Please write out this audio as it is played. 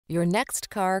Your next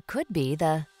car could be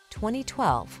the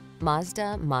 2012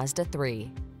 Mazda Mazda 3.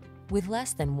 With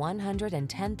less than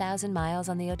 110,000 miles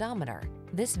on the odometer,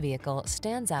 this vehicle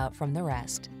stands out from the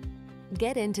rest.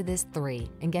 Get into this 3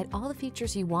 and get all the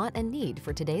features you want and need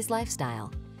for today's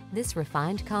lifestyle. This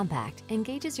refined compact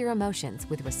engages your emotions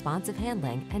with responsive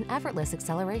handling and effortless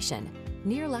acceleration,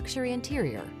 near luxury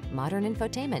interior, modern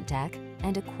infotainment tech,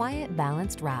 and a quiet,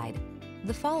 balanced ride.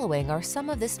 The following are some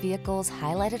of this vehicle's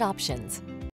highlighted options: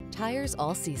 tires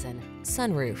all season,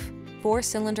 sunroof,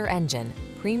 4-cylinder engine,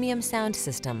 premium sound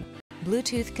system,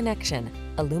 Bluetooth connection,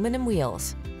 aluminum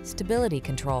wheels, stability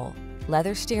control,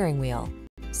 leather steering wheel,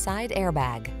 side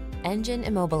airbag, engine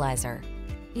immobilizer.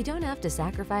 You don't have to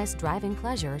sacrifice driving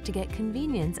pleasure to get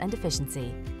convenience and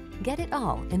efficiency. Get it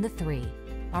all in the 3.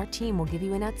 Our team will give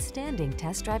you an outstanding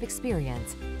test drive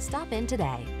experience. Stop in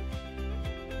today.